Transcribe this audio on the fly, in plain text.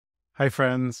Hi,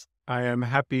 friends. I am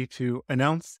happy to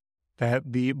announce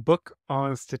that the book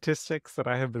on statistics that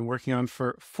I have been working on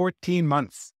for 14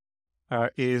 months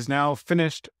is now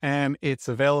finished, and it's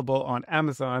available on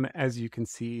Amazon, as you can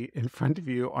see in front of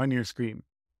you on your screen.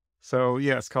 So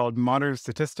yeah, it's called Modern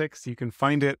Statistics. You can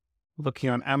find it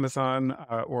looking on Amazon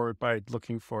or by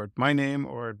looking for my name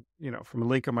or, from a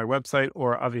link on my website,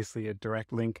 or obviously a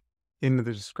direct link in the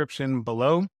description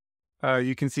below.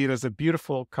 You can see it as a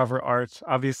beautiful cover art.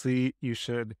 Obviously, you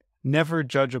should never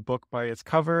judge a book by its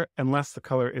cover unless the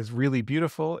color is really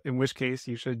beautiful, in which case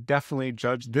you should definitely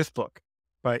judge this book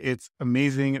by its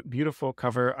amazing, beautiful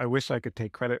cover. I wish I could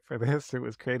take credit for this. It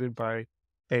was created by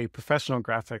a professional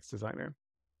graphics designer.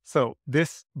 So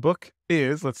this book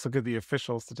is, let's look at the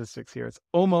official statistics here. It's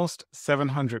almost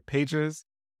 700 pages.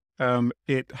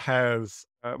 It has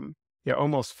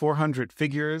almost 400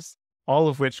 figures, all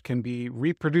of which can be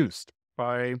reproduced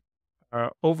by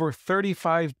over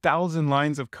 35,000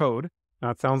 lines of code.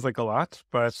 Now, it sounds like a lot,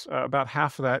 but about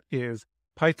half of that is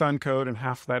Python code and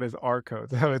half of that is R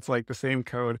code. So it's like the same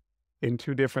code in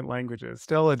two different languages.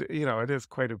 Still, it is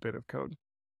quite a bit of code.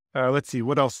 Let's see,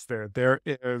 what else is there?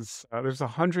 There's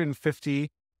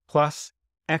 150 plus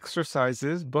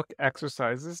exercises, book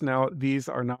exercises. Now, these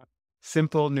are not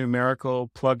simple numerical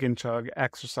plug and chug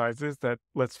exercises that,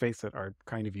 let's face it, are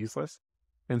kind of useless.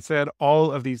 Instead,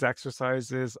 all of these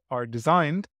exercises are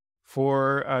designed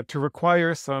to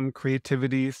require some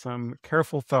creativity, some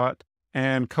careful thought,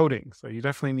 and coding. So you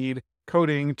definitely need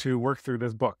coding to work through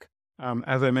this book.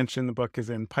 As I mentioned, the book is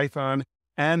in Python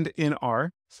and in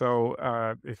R. So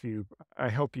I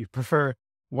hope you prefer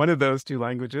one of those two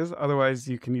languages. Otherwise,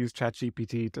 you can use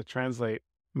ChatGPT to translate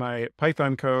my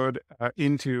Python code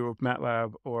into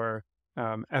MATLAB or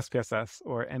SPSS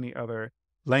or any other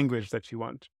language that you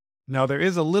want. Now, there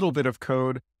is a little bit of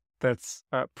code that's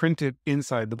printed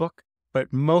inside the book,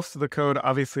 but most of the code,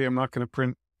 obviously, I'm not going to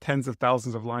print tens of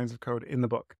thousands of lines of code in the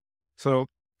book. So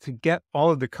to get all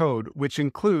of the code, which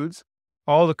includes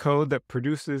all the code that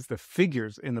produces the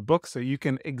figures in the book, so you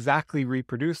can exactly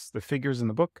reproduce the figures in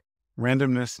the book,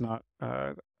 randomness not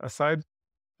aside,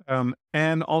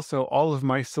 and also all of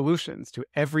my solutions to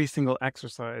every single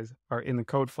exercise are in the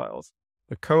code files.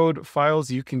 The code files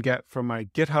you can get from my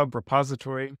GitHub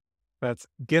repository. That's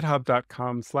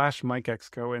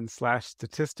github.com/MikeXco and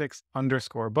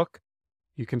 /statistics_book.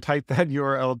 You can type that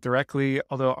URL directly,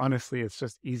 although honestly, it's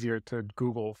just easier to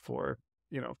Google for,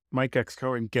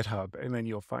 MikeXco and GitHub, and then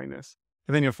you'll find this.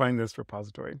 And then you'll find this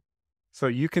repository. So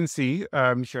you can see, here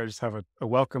I just have a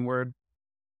welcome word.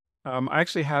 I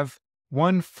actually have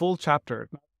one full chapter,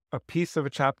 a piece of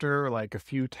a chapter, like a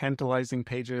few tantalizing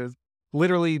pages,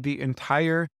 literally the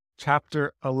entire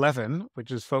chapter 11,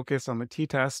 which is focused on the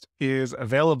t-test, is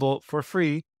available for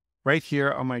free right here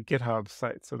on my GitHub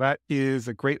site. So that is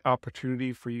a great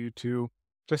opportunity for you to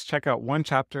just check out one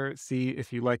chapter, see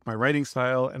if you like my writing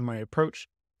style and my approach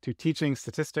to teaching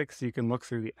statistics. You can look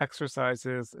through the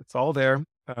exercises. It's all there.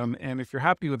 And if you're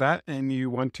happy with that and you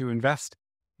want to invest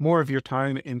more of your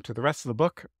time into the rest of the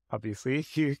book, obviously,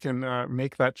 you can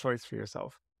make that choice for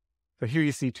yourself. So here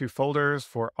you see two folders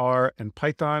for R and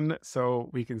Python. So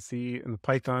we can see in the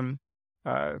Python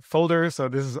folder, so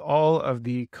this is all of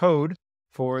the code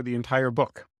for the entire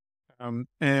book. So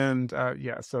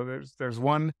there's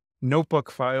one notebook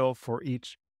file for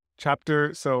each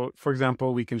chapter. So for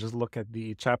example, we can just look at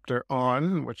the chapter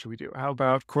on, what should we do? How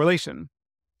about correlation?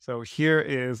 So here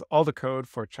is all the code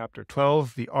for chapter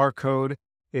 12. The R code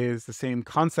is the same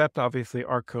concept. Obviously,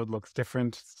 R code looks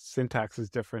different, syntax is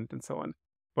different, and so on.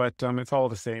 But it's all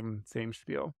the same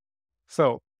spiel.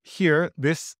 So here,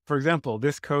 for example,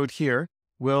 this code here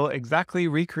will exactly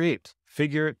recreate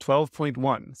figure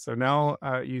 12.1. So now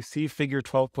you see figure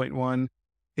 12.1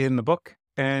 in the book,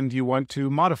 and you want to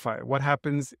modify it. What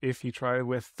happens if you try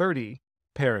with 30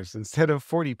 pairs instead of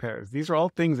 40 pairs? These are all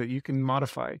things that you can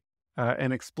modify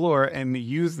and explore and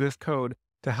use this code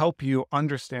to help you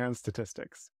understand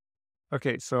statistics.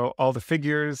 Okay, so all the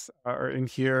figures are in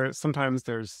here. Sometimes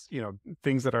there's,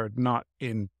 things that are not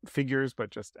in figures, but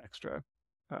just extra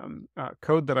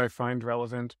code that I find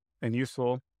relevant and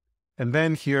useful. And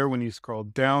then here, when you scroll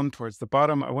down towards the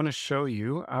bottom, I want to show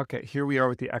you, okay, here we are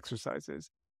with the exercises.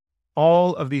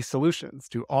 All of these solutions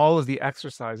to all of the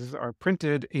exercises are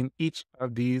printed in each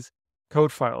of these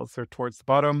code files. They're towards the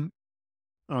bottom.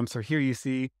 So here you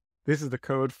see, this is the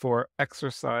code for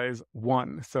exercise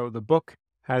 1. So the book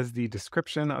has the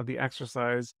description of the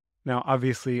exercise. Now,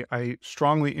 obviously, I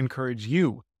strongly encourage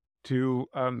you to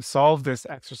solve this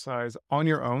exercise on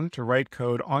your own, to write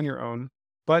code on your own.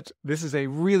 But this is a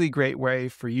really great way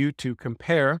for you to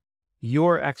compare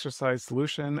your exercise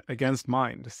solution against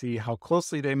mine to see how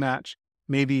closely they match.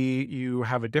 Maybe you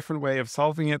have a different way of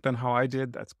solving it than how I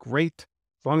did. That's great.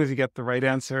 As long as you get the right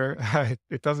answer,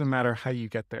 it doesn't matter how you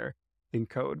get there in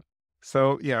code.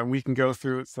 So yeah, we can go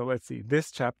through. So let's see.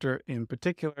 This chapter in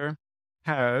particular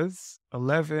has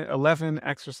 11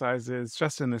 exercises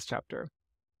just in this chapter.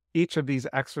 Each of these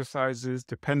exercises,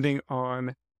 depending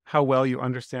on how well you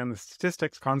understand the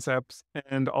statistics concepts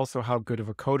and also how good of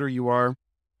a coder you are,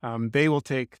 they will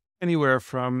take anywhere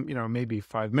from, maybe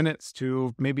 5 minutes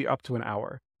to maybe up to an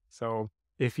hour. So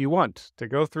if you want to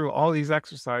go through all these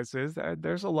exercises,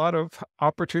 there's a lot of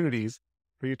opportunities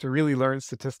for you to really learn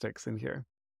statistics in here.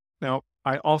 Now,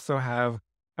 I also have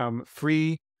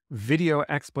free video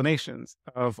explanations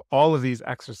of all of these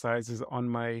exercises on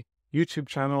my YouTube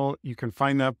channel. You can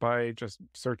find that by just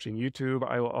searching YouTube.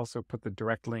 I will also put the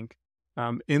direct link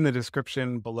in the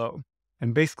description below.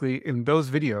 And basically, in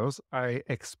those videos, I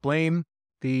explain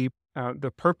the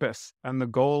purpose and the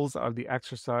goals of the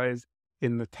exercise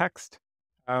in the text.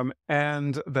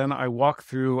 And then I walk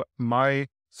through my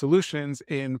solutions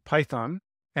in Python.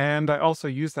 And I also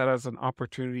use that as an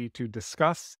opportunity to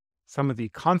discuss some of the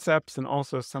concepts and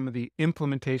also some of the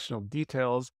implementational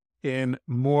details in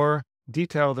more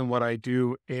detail than what I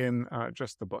do in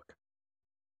just the book.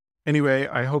 Anyway,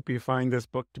 I hope you find this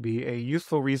book to be a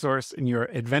useful resource in your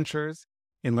adventures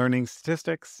in learning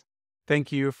statistics.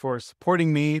 Thank you for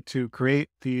supporting me to create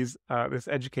this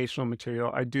educational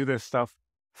material. I do this stuff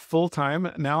full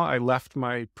time now. I left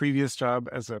my previous job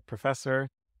as a professor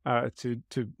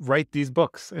to write these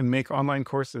books and make online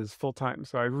courses full time.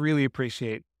 So I really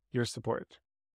appreciate your support.